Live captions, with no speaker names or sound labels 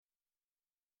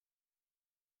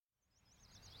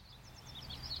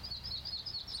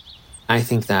I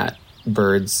think that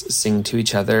birds sing to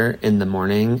each other in the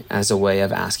morning as a way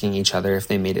of asking each other if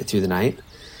they made it through the night.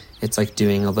 It's like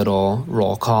doing a little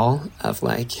roll call of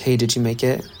like, hey, did you make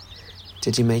it?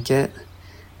 Did you make it?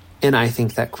 And I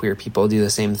think that queer people do the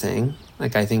same thing.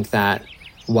 Like, I think that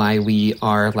why we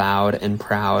are loud and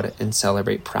proud and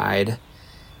celebrate pride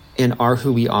and are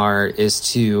who we are is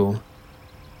to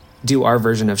do our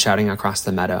version of shouting across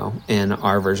the meadow and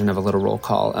our version of a little roll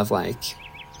call of like,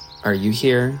 are you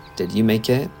here? Did you make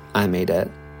it? I made it.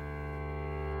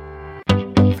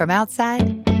 From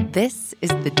outside, this is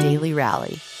the Daily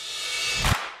Rally.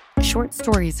 Short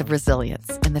stories of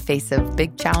resilience in the face of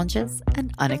big challenges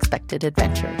and unexpected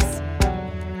adventures.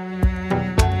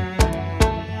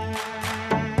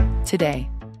 Today,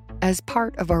 as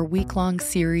part of our week-long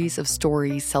series of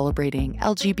stories celebrating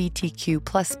LGBTQ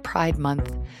plus Pride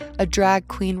Month, a drag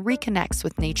queen reconnects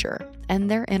with nature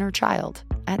and their inner child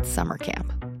at summer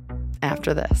camp.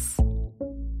 After this.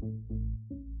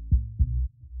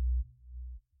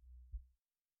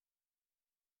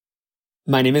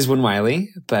 My name is Wynn Wiley,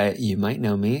 but you might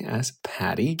know me as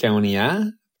Pattie,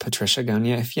 Gonia, Patricia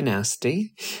Gonia if you're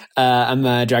nasty. I'm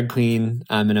a drag queen,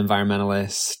 I'm an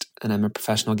environmentalist, and I'm a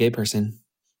professional gay person.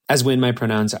 As Wynn, my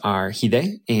pronouns are he,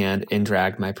 they, and in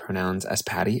drag, my pronouns as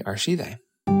Pattie are she, they.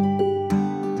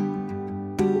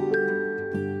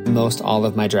 Most all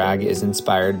of my drag is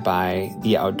inspired by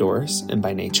the outdoors and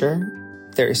by nature.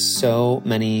 There is so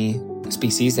many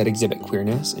species that exhibit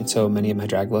queerness, and so many of my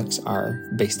drag looks are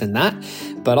based in that.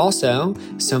 But also,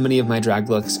 so many of my drag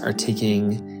looks are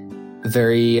taking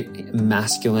very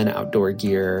masculine outdoor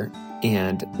gear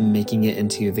and making it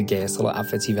into the gayest little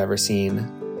outfits you've ever seen.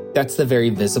 That's the very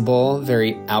visible,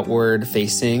 very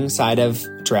outward-facing side of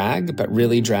drag, but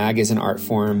really drag is an art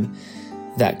form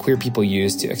that queer people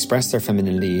use to express their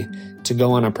femininity, to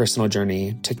go on a personal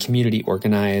journey, to community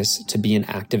organize, to be an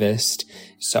activist.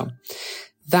 So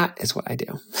that is what I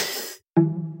do.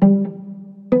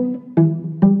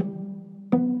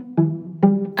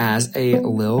 As a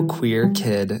little queer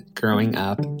kid growing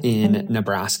up in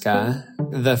Nebraska,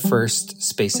 the first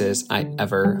spaces I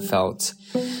ever felt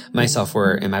myself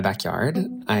were in my backyard.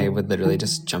 I would literally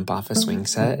just jump off a swing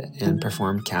set and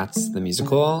perform Cats the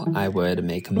musical. I would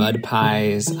make mud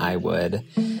pies. I would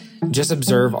just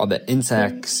observe all the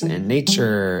insects and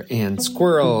nature and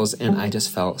squirrels, and I just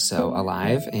felt so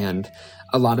alive. And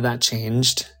a lot of that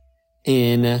changed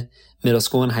in middle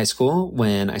school and high school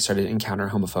when I started to encounter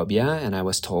homophobia, and I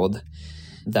was told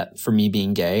that for me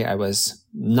being gay, I was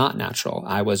not natural.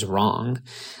 I was wrong.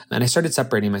 And I started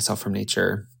separating myself from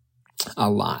nature a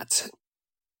lot.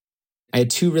 I had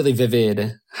two really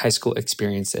vivid high school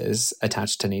experiences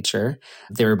attached to nature.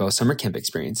 They were both summer camp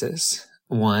experiences.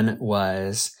 One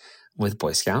was with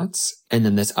Boy Scouts, and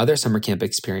then this other summer camp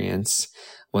experience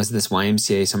was this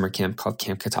YMCA summer camp called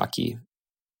Camp Kentucky.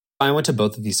 I went to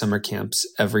both of these summer camps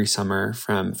every summer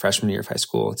from freshman year of high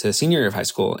school to senior year of high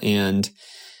school. And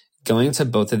going to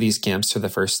both of these camps for the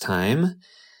first time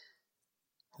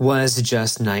was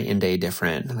just night and day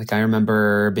different. Like, I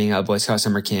remember being at Boy Scout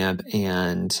summer camp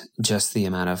and just the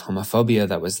amount of homophobia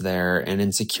that was there and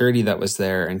insecurity that was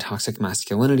there and toxic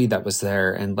masculinity that was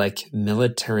there and like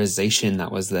militarization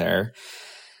that was there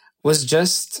was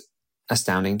just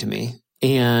astounding to me.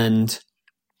 And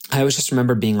I always just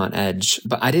remember being on edge,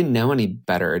 but I didn't know any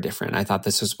better or different. I thought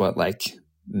this was what like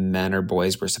men or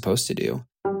boys were supposed to do.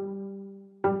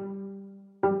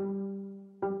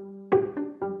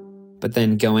 But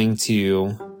then going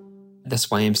to this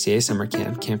YMCA summer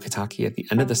camp, Camp Kentucky, at the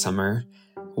end of the summer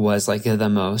was like the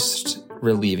most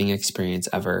relieving experience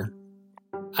ever.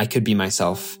 I could be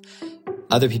myself.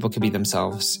 Other people could be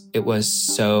themselves. It was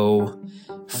so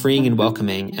freeing and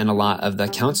welcoming. And a lot of the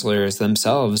counselors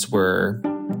themselves were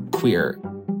queer.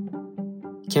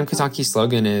 Camp Kentucky's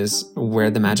slogan is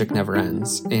where the magic never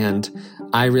ends. And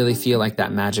I really feel like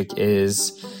that magic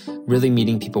is really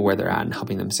meeting people where they're at and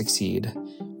helping them succeed.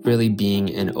 Really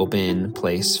being an open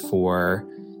place for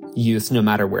youth no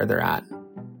matter where they're at.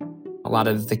 A lot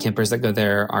of the campers that go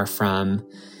there are from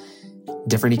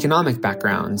different economic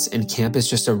backgrounds, and camp is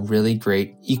just a really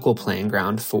great equal playing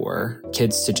ground for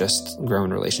kids to just grow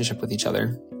in relationship with each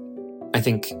other. I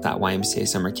think that YMCA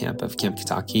summer camp of Camp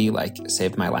Kentucky like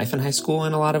saved my life in high school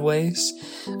in a lot of ways.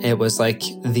 It was like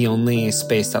the only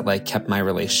space that like kept my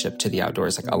relationship to the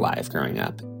outdoors like alive growing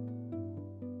up.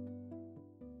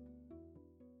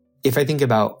 If I think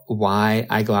about why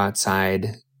I go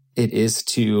outside, it is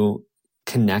to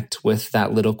connect with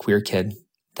that little queer kid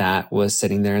that was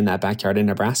sitting there in that backyard in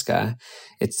Nebraska.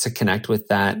 It's to connect with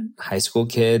that high school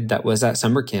kid that was at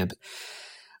summer camp.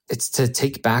 It's to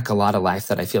take back a lot of life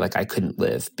that I feel like I couldn't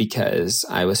live because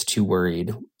I was too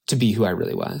worried to be who I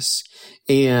really was.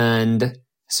 And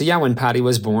so yeah, when Pattie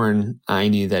was born, I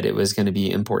knew that it was going to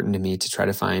be important to me to try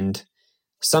to find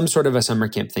some sort of a summer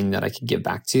camp thing that I could give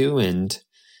back to. And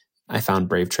I found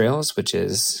Brave Trails, which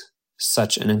is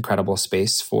such an incredible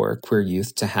space for queer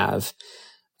youth to have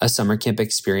a summer camp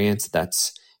experience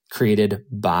that's created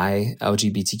by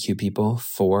LGBTQ people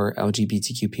for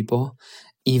LGBTQ people.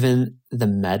 Even the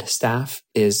med staff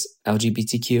is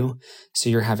LGBTQ. So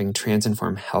you're having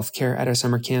trans-informed healthcare at a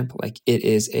summer camp. Like, it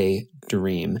is a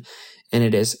dream. And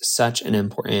it is such an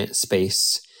important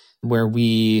space where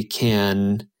we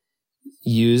can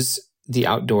use the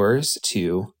outdoors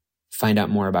to find out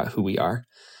more about who we are.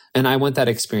 And I want that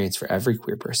experience for every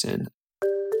queer person.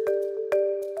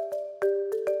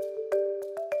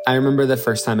 I remember the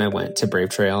first time I went to Brave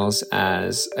Trails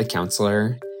as a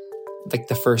counselor. Like,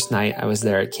 the first night I was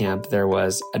there at camp, there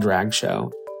was a drag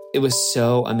show. It was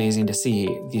so amazing to see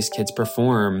these kids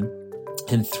perform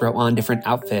and throw on different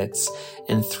outfits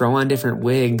and throw on different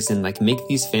wigs and like make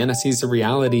these fantasies a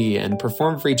reality and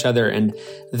perform for each other. And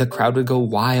the crowd would go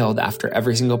wild after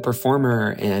every single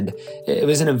performer. And it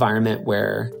was an environment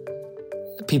where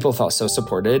people felt so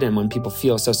supported. And when people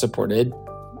feel so supported,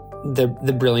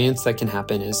 the brilliance that can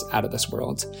happen is out of this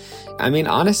world. I mean,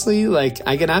 honestly, like,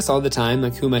 I get asked all the time,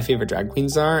 like, who my favorite drag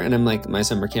queens are. And I'm like, my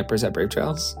summer campers at Brave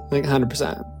Trails. Like,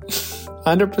 100%.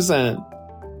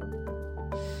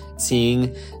 100%.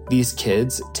 Seeing these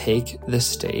kids take the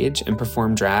stage and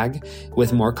perform drag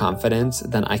with more confidence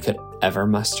than I could ever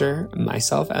muster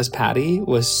myself as Pattie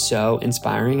was so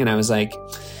inspiring. And I was like,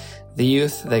 the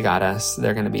youth, they got us.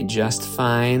 They're going to be just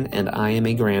fine. And I am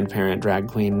a grandparent drag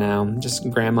queen now, just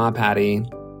Grandma Pattie.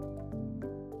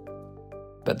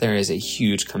 But there is a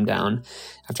huge come down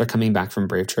after coming back from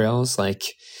Brave Trails, like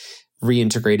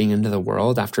reintegrating into the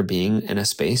world after being in a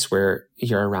space where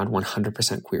you're around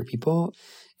 100% queer people.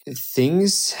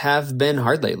 Things have been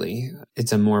hard lately.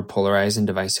 It's a more polarized and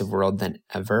divisive world than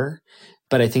ever.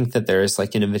 But I think that there is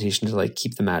like an invitation to like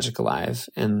keep the magic alive.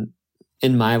 And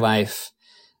in my life,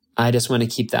 I just want to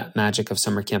keep that magic of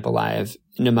summer camp alive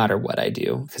no matter what I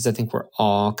do. Because I think we're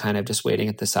all kind of just waiting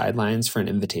at the sidelines for an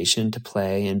invitation to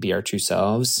play and be our true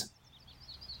selves.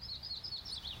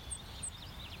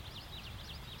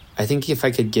 I think if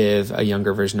I could give a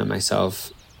younger version of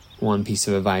myself one piece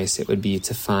of advice, it would be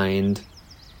to find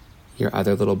your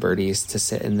other little birdies to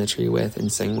sit in the tree with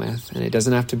and sing with. And it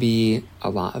doesn't have to be a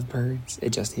lot of birds.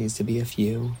 It just needs to be a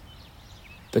few.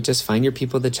 But just find your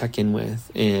people to check in with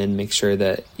and make sure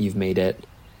that you've made it.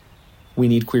 We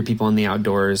need queer people in the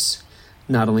outdoors,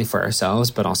 not only for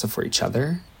ourselves, but also for each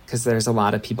other. Because there's a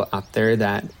lot of people out there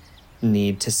that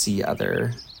need to see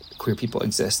other queer people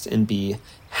exist and be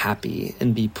happy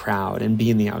and be proud and be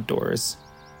in the outdoors.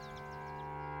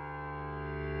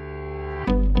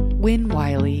 Wynn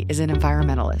Wiley is an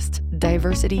environmentalist,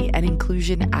 diversity and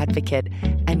inclusion advocate,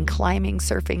 and climbing,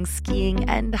 surfing, skiing,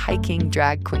 and hiking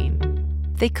drag queen.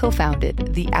 They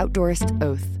co-founded The Outdoorist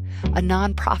Oath, a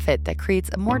nonprofit that creates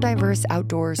a more diverse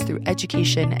outdoors through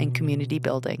education and community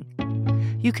building.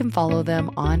 You can follow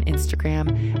them on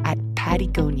Instagram at Pattie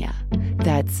Gonia.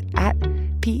 That's at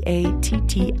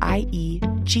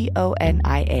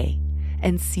PATTIEGONIA.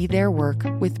 And see their work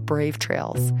with Brave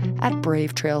Trails at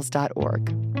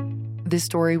bravetrails.org. This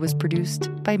story was produced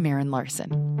by Maren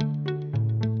Larson.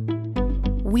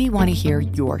 We want to hear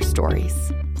your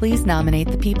stories. Please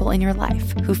nominate the people in your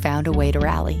life who found a way to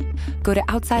rally. Go to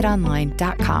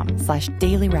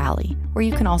outsideonline.com/dailyrally, where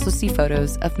you can also see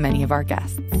photos of many of our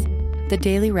guests. The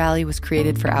Daily Rally was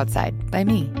created for Outside by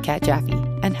me, Kat Jaffe,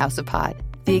 and House of Pod.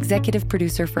 The executive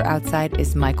producer for Outside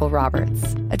is Michael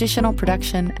Roberts. Additional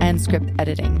production and script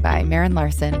editing by Maren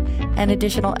Larson, and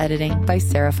additional editing by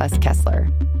Sarah Fuss-Kessler.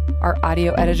 Our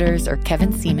audio editors are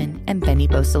Kevin Seaman and Benny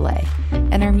Beausoleil,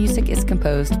 and our music is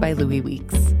composed by Louis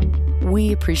Weeks.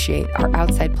 We appreciate our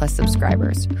Outside Plus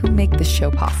subscribers who make this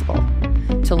show possible.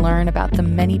 To learn about the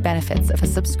many benefits of a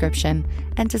subscription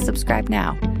and to subscribe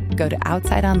now, go to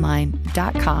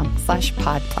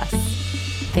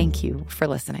outsideonline.com/podplus. Thank you for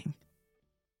listening.